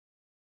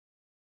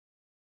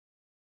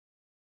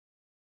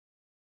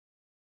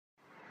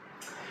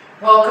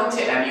Welcome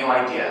to MU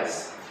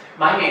Ideas.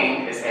 My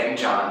name is Eddie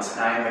Johns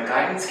and I am the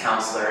Guidance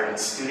Counselor and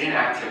Student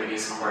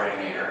Activities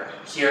Coordinator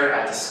here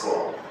at the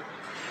school.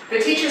 The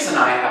teachers and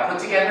I have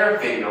put together a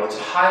video to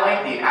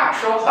highlight the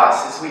actual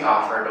classes we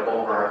offered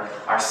over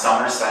our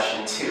summer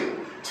session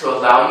 2 to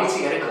allow you to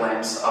get a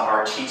glimpse of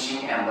our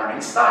teaching and learning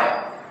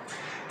style.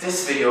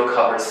 This video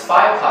covers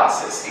 5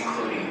 classes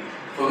including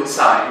Food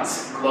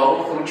Science,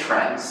 Global Food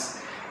Trends,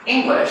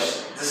 English,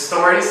 the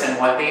stories and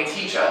what they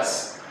teach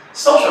us,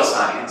 Social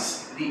Science,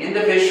 the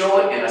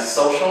individual in a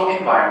social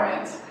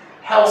environment,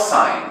 Health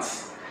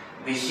Science,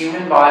 the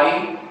human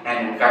body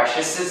and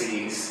infectious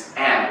disease,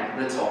 and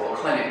the TOEFL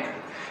Clinic.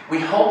 We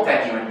hope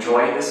that you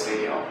enjoy this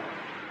video.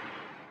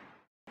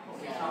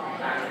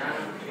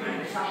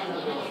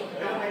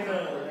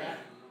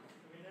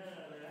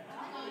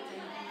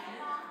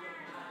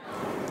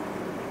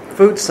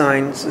 Food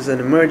science is an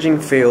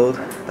emerging field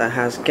that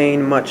has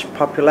gained much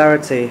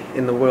popularity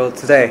in the world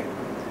today.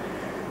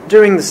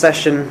 During the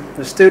session,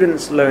 the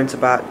students learned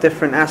about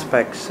different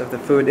aspects of the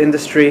food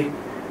industry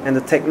and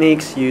the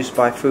techniques used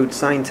by food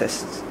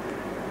scientists.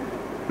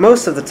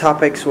 Most of the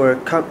topics were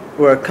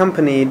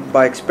accompanied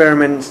by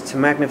experiments to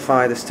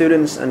magnify the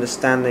students'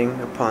 understanding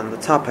upon the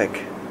topic.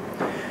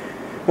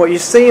 What you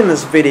see in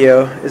this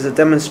video is a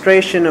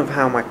demonstration of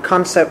how my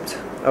concept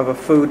of a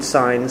food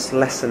science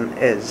lesson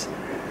is.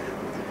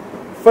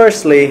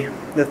 Firstly,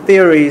 the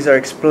theories are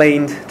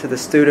explained to the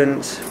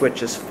students,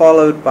 which is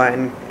followed by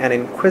an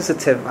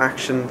inquisitive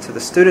action to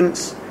the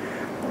students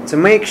to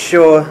make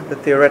sure the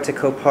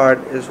theoretical part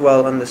is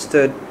well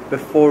understood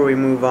before we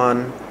move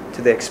on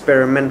to the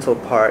experimental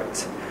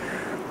part.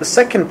 The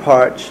second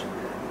part,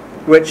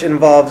 which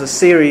involves a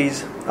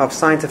series of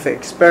scientific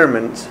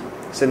experiments,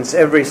 since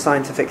every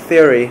scientific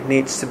theory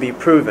needs to be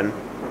proven.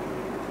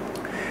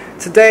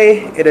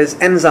 Today it is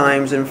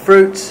enzymes in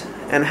fruits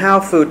and how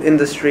food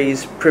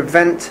industries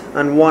prevent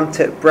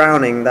unwanted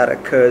browning that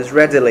occurs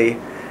readily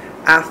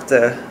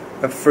after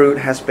a fruit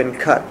has been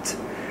cut.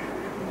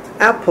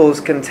 Apples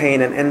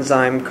contain an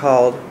enzyme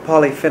called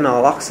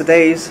polyphenol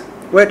oxidase,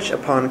 which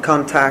upon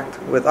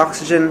contact with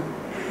oxygen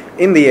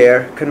in the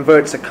air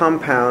converts a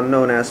compound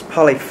known as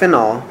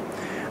polyphenol,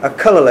 a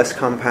colorless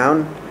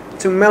compound,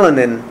 to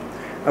melanin,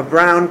 a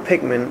brown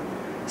pigment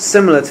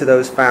similar to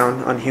those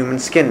found on human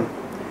skin.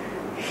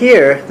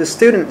 Here, the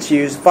students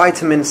use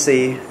vitamin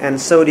C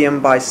and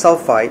sodium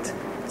bisulfite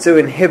to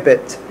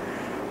inhibit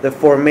the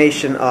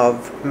formation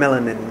of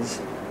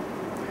melanins.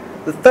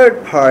 The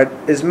third part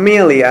is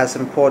merely as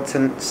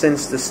important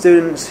since the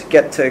students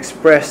get to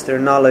express their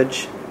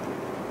knowledge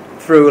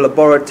through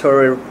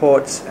laboratory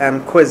reports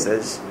and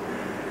quizzes.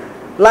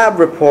 Lab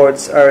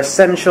reports are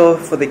essential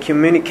for the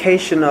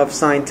communication of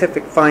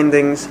scientific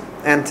findings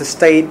and to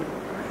state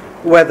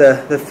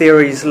whether the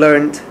theories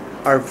learned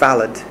are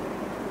valid.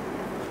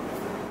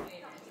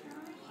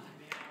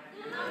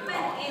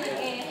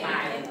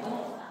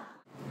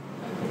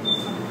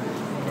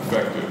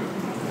 Effective.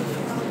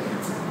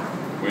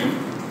 Win?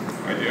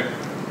 Idea?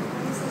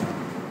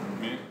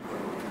 Me?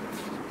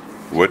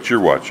 What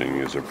you're watching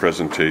is a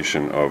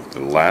presentation of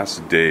the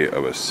last day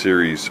of a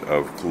series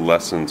of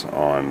lessons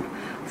on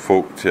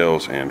folk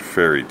tales and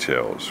fairy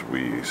tales.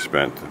 We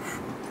spent the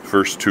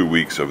first 2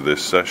 weeks of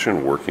this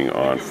session working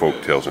on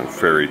folk tales and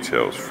fairy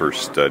tales,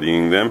 first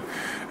studying them.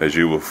 As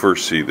you will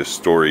first see the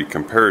story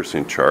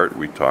comparison chart,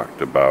 we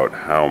talked about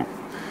how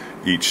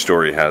each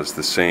story has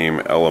the same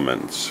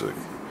elements.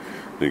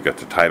 You've got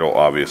the title,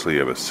 obviously,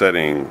 of a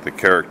setting, the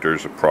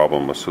characters, a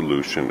problem, a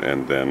solution,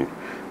 and then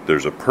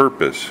there's a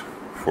purpose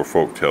for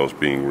folk tales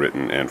being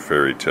written and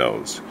fairy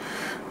tales.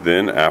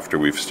 Then, after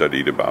we've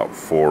studied about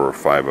 4 or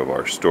 5 of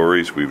our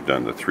stories, we've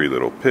done the 3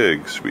 Little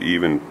Pigs. We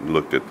even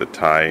looked at the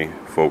Thai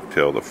folk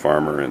tale, the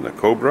Farmer and the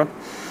Cobra,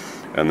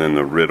 and then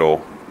the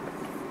riddle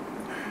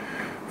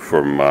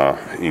from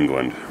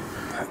England.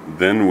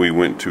 Then we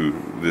went to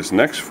this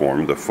next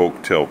form, the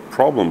folk tale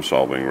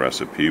problem-solving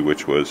recipe,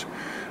 which was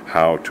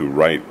how to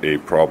write a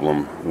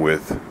problem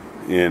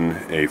within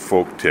a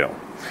folk tale.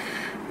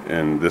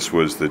 And this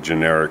was the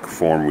generic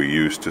form we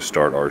used to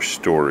start our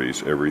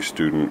stories. Every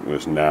student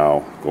was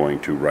now going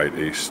to write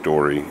a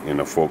story in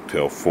a folk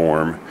tale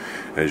form.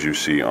 As you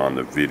see on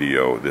the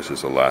video, this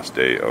is the last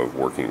day of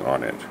working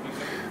on it.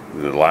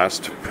 The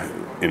last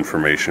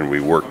information we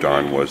worked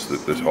on was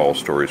that all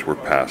stories were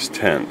past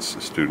tense.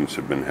 The students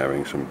have been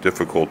having some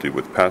difficulty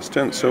with past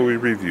tense, so we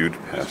reviewed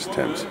past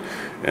tense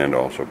and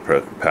also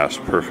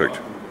past perfect.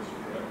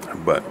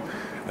 But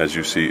as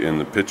you see in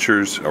the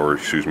pictures, or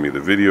excuse me,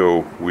 the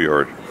video, we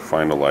are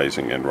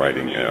finalizing and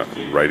writing a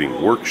writing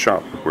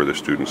workshop where the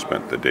students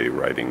spent the day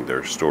writing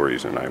their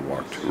stories, and I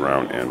walked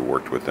around and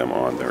worked with them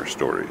on their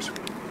stories.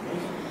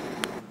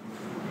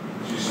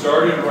 She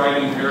started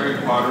writing Harry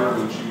Potter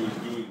when she was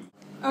doing...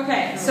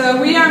 Okay, so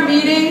we are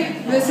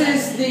meeting. This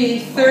is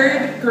the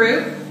 3rd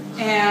group,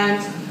 and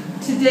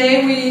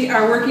today we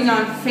are working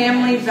on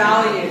family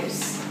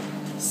values.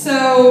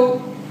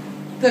 So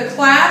the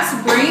class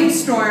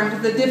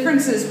brainstormed the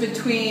differences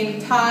between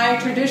Thai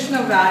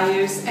traditional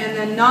values and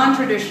then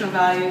non-traditional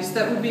values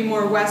that would be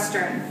more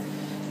Western.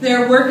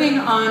 They're working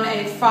on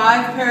a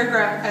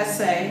 5-paragraph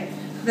essay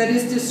that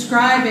is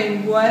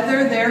describing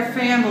whether their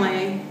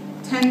family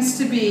tends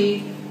to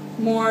be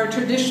more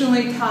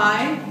traditionally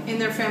Thai in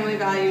their family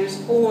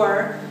values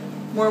or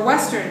more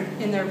Western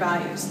in their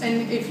values.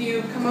 And if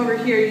you come over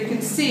here, you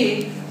can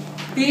see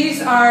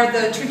these are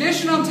the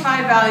traditional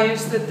Thai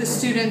values that the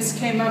students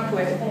came up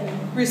with.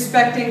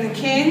 Respecting the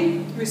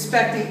king,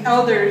 respecting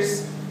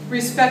elders,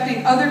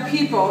 respecting other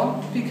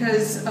people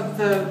because of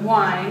the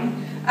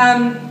wine,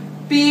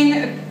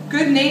 being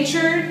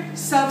good-natured,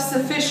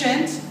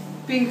 self-sufficient,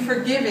 being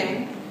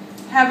forgiving,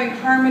 having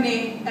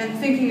harmony, and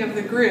thinking of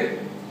the group.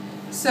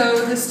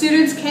 So the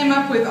students came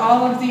up with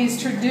all of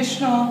these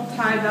traditional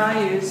Thai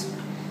values,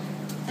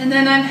 and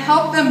then I've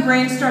helped them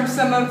brainstorm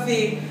some of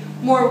the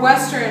more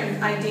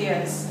Western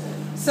ideas,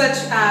 such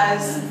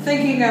as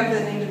thinking of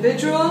an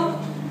individual,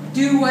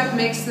 do what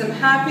makes them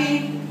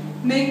happy,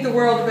 make the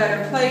world a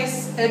better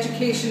place,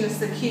 education is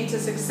the key to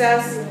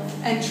success,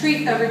 and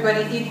treat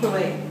everybody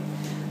equally.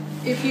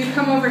 If you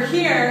come over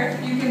here,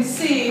 you can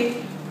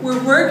see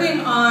we're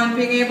working on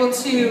being able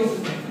to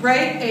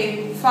write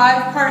a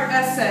 5-part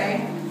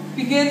essay.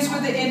 Begins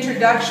with the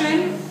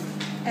introduction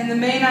and the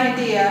main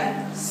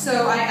idea.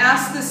 So I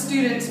asked the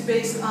students,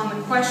 based on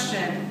the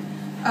question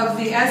of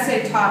the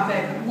essay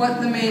topic, what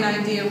the main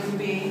idea would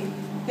be.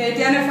 They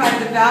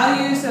identified the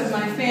values of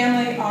my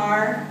family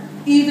are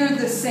either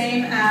the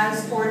same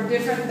as or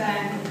different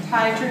than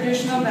Thai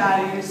traditional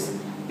values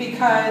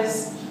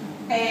because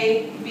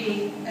A,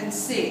 B, and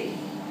C.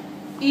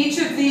 Each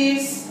of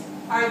these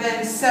are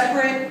then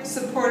separate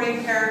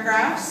supporting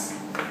paragraphs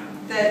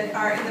that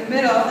are in the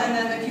middle, and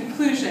then the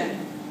conclusion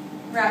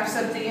wraps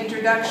up the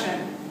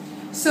introduction.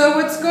 So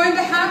what's going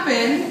to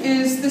happen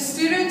is the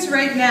students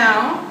right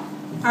now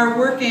are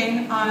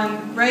working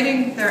on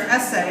writing their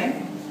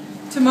essay.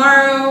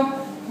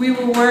 Tomorrow we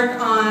will work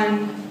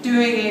on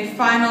doing a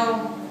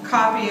final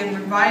copy and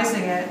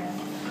revising it.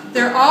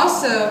 They're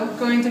also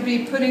going to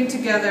be putting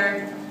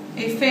together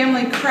a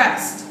family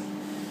crest,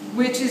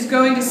 which is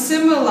going to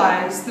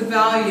symbolize the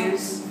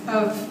values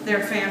of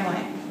their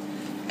family.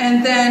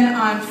 And then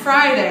on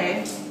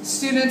Friday,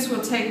 students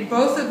will take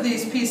both of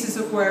these pieces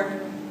of work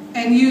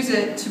and use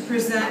it to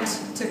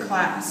present to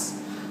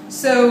class.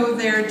 So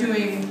they're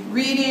doing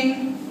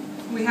reading.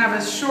 We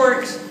have a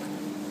short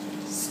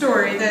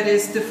story that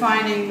is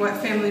defining what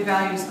family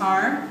values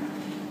are.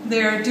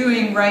 They're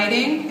doing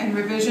writing and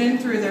revision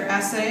through their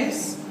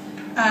essays.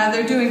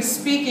 They're doing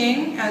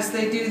speaking as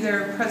they do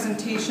their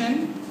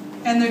presentation.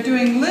 And they're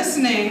doing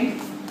listening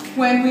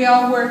when we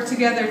all work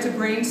together to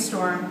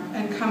brainstorm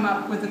and come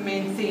up with the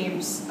main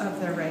themes of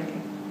their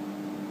writing.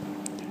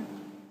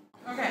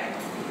 Okay,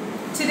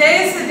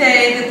 today is the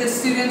day that the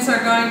students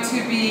are going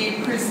to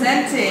be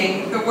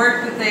presenting the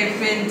work that they've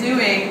been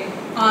doing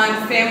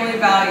on family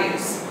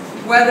values,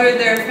 whether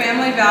their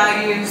family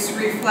values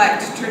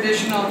reflect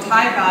traditional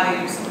Thai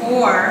values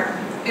or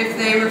if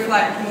they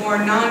reflect more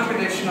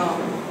non-traditional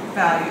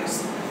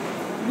values.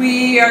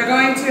 We are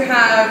going to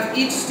have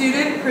each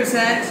student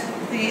present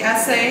the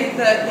essay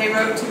that they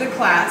wrote to the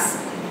class,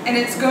 and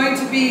it's going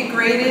to be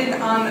graded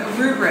on a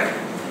rubric.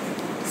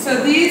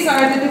 So these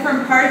are the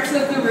different parts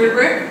of the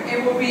rubric.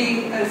 It will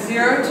be a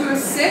 0 to a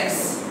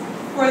 6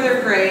 for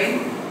their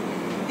grade.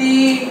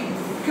 The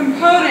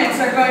components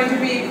are going to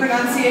be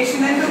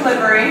pronunciation and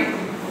delivery,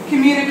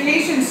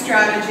 communication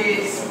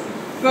strategies,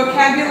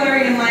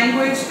 vocabulary and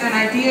language, and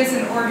ideas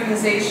and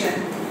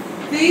organization.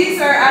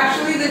 These are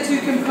actually the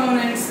 2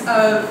 components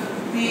of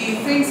the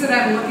things that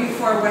I'm looking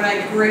for when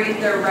I grade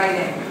their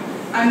writing.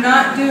 I'm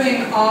not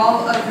doing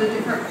all of the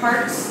different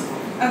parts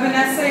of an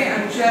essay,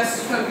 I'm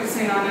just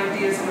focusing on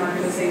ideas and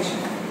organization.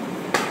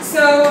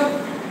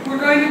 So we're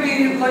going to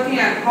be looking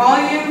at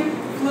volume,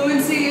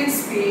 fluency and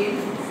speed,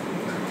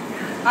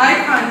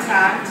 eye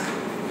contact,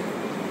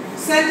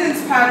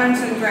 sentence patterns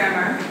and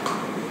grammar,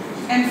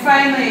 and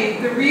finally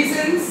the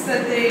reasons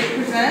that they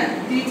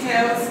present,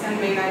 details, and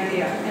main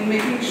idea, and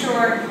making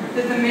sure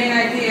that the main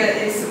idea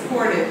is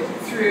supported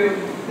through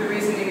the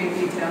reasoning and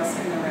details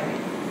in the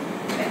writing.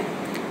 Okay.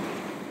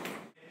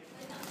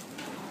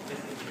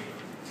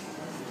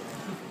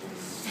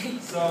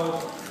 So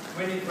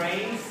when it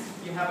rains,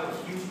 you have a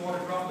huge water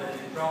droplet and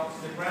it drops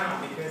to the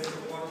ground because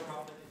the water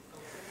droplet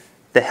is so...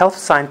 The health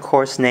science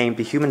course named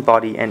The Human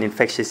Body and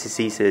Infectious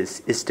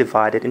Diseases is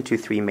divided into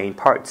 3 main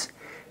parts,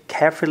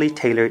 carefully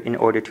tailored in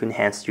order to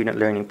enhance student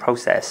learning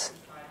process.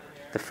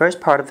 The first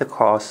part of the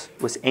course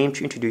was aimed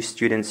to introduce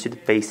students to the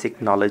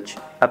basic knowledge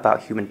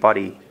about human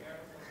body.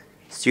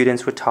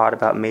 Students were taught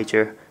about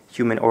major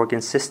human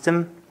organ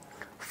system,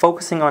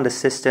 focusing on the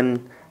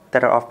system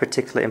that are of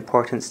particular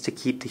importance to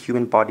keep the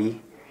human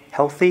body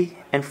healthy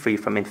and free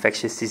from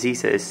infectious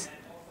diseases.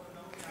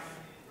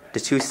 The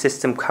 2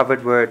 systems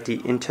covered were the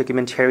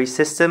integumentary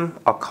system,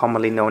 or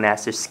commonly known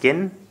as the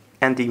skin,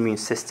 and the immune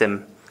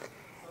system,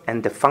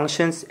 and the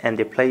functions and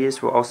their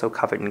players were also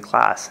covered in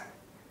class.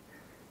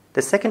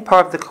 The second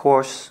part of the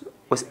course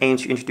was aimed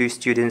to introduce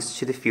students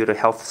to the field of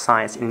health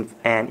science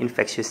and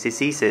infectious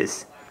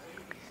diseases.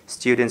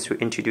 students were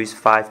introduced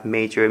 5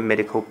 major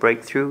medical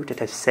breakthroughs that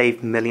have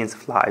saved millions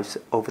of lives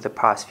over the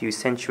past few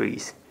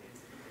centuries.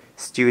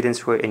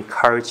 Students were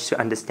encouraged to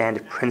understand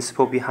the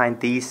principle behind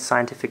these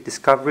scientific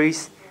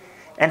discoveries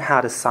and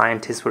how the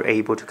scientists were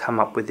able to come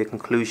up with the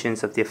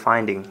conclusions of their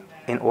finding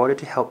in order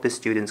to help the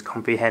students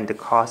comprehend the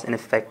cause and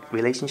effect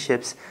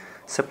relationships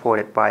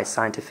supported by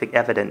scientific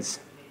evidence.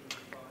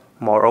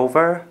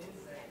 Moreover,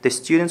 the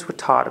students were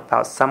taught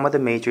about some of the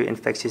major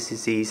infectious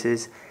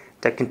diseases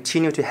that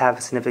continue to have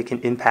a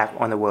significant impact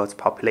on the world's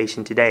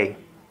population today.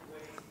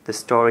 The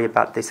story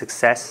about the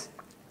success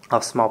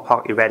of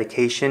smallpox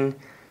eradication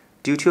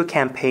due to a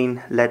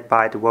campaign led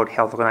by the World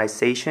Health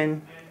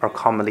Organization, or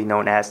commonly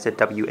known as the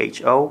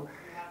WHO,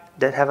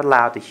 that have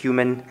allowed the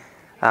human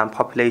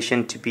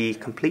population to be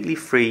completely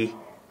free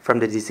from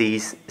the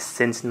disease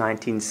since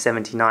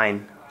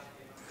 1979.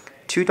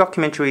 2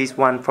 documentaries,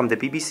 one from the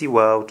BBC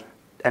World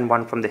and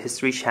one from the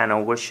History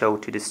Channel, were shown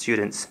to the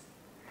students.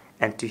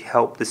 And to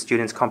help the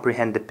students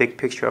comprehend the big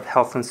picture of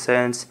health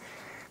concerns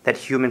that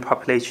human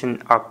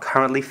population are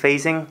currently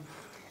facing,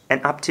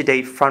 an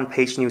up-to-date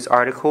front-page news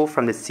article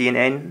from the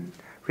CNN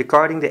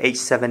regarding the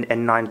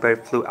H7N9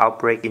 bird flu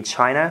outbreak in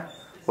China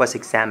was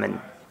examined.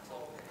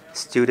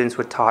 Students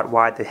were taught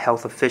why the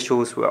health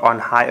officials were on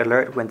high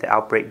alert when the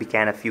outbreak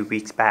began a few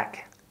weeks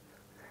back.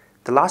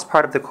 The last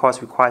part of the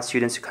course requires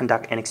students to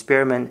conduct an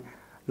experiment,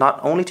 not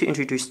only to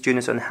introduce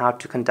students on how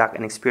to conduct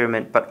an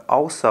experiment, but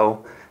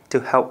also to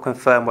help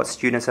confirm what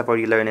students have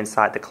already learned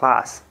inside the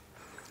class.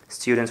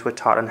 Students were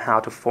taught on how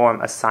to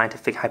form a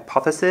scientific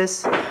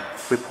hypothesis,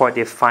 report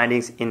their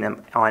findings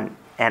on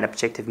an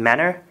objective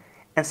manner,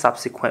 and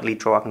subsequently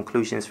draw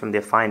conclusions from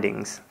their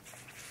findings.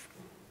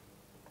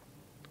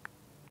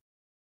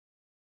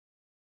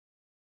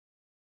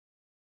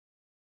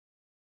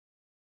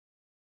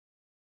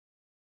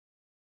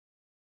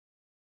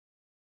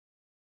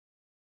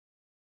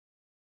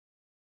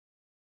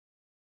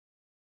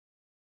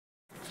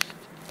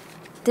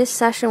 This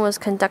session was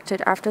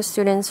conducted after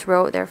students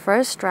wrote their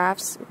first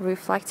drafts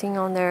reflecting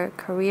on their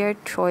career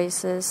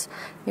choices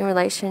in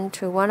relation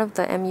to one of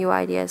the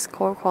MUIDS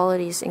core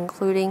qualities,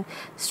 including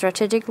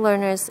strategic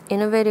learners,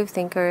 innovative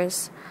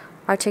thinkers,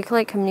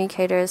 articulate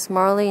communicators,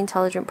 morally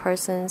intelligent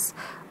persons,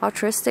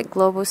 altruistic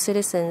global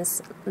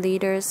citizens,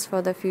 leaders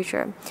for the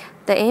future.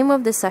 The aim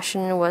of this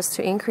session was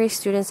to increase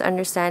students'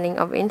 understanding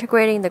of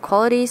integrating the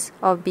qualities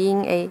of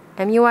being a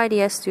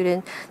MUIDS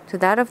student to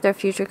that of their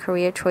future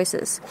career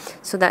choices,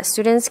 so that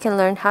students can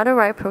learn how to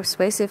write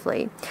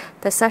persuasively.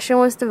 The session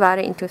was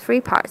divided into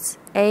 3 parts.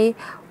 A.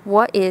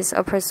 What is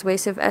a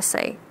persuasive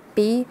essay?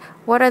 B.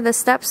 What are the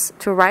steps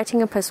to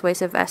writing a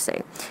persuasive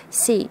essay?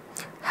 C.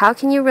 How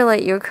can you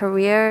relate your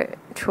career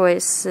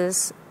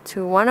choices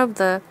to one of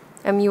the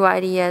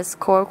MUIDS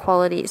core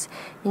qualities?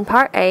 In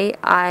part A,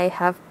 I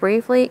have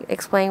briefly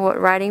explained what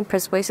writing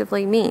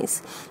persuasively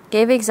means,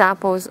 gave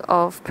examples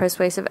of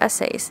persuasive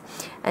essays,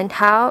 and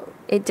how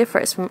it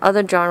differs from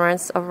other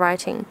genres of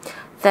writing.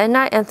 Then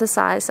I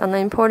emphasized on the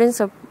importance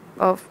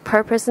of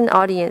purpose and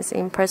audience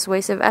in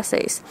persuasive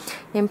essays.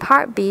 In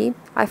part B,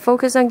 I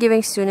focus on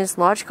giving students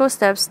logical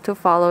steps to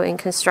follow in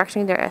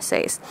constructing their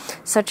essays,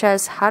 such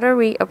as how to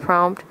read a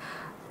prompt,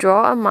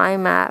 draw a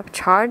mind map,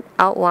 chart,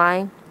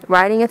 outline,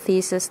 writing a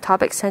thesis,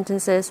 topic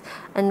sentences,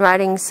 and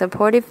writing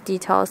supportive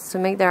details to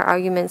make their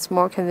arguments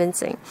more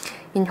convincing,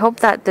 in hope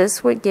that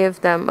this would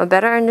give them a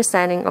better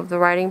understanding of the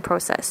writing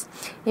process.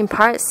 In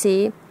part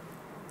C,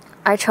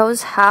 I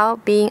chose how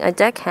being a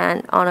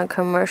deckhand on a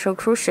commercial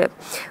cruise ship,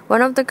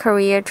 one of the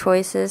career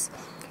choices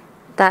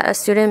that a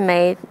student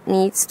made,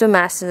 needs to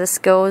master the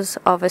skills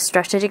of a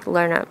strategic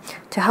learner.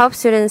 To help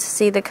students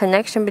see the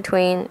connection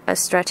between a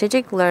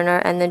strategic learner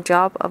and the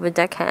job of a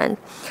deckhand,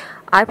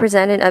 I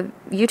presented a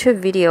YouTube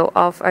video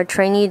of a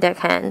trainee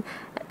deckhand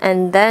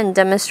and then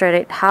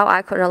demonstrated how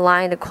I could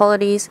align the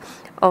qualities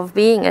of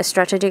being a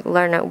strategic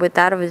learner with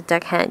that of a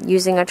deckhand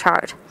using a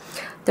chart.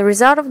 The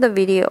result of the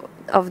video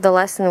of the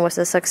lesson was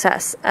a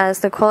success, as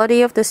the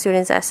quality of the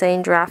students' essay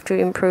and draft 2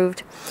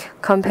 improved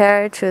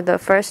compared to the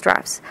first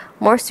drafts.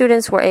 More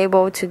students were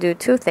able to do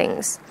 2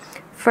 things.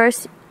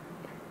 First,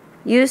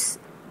 use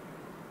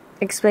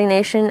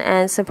explanation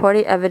and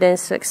supportive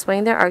evidence to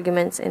explain their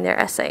arguments in their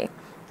essay.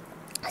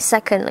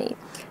 Secondly,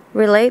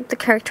 relate the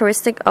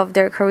characteristic of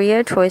their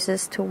career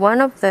choices to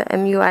one of the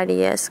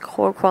MUIDS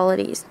core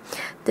qualities.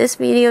 This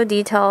video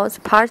details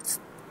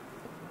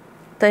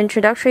the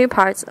introductory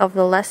parts of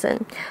the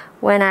lesson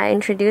when I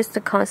introduced the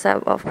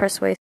concept of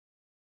persuasion.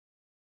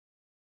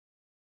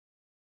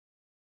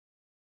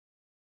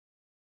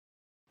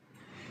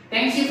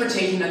 Thank you for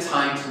taking the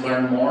time to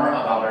learn more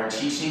about our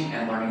teaching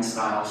and learning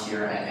style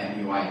here at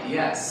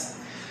MUIDS.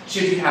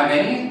 Should you have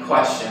any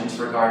questions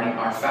regarding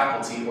our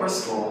faculty or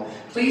school,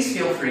 please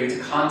feel free to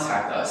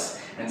contact us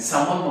and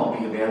someone will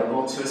be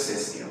available to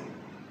assist you.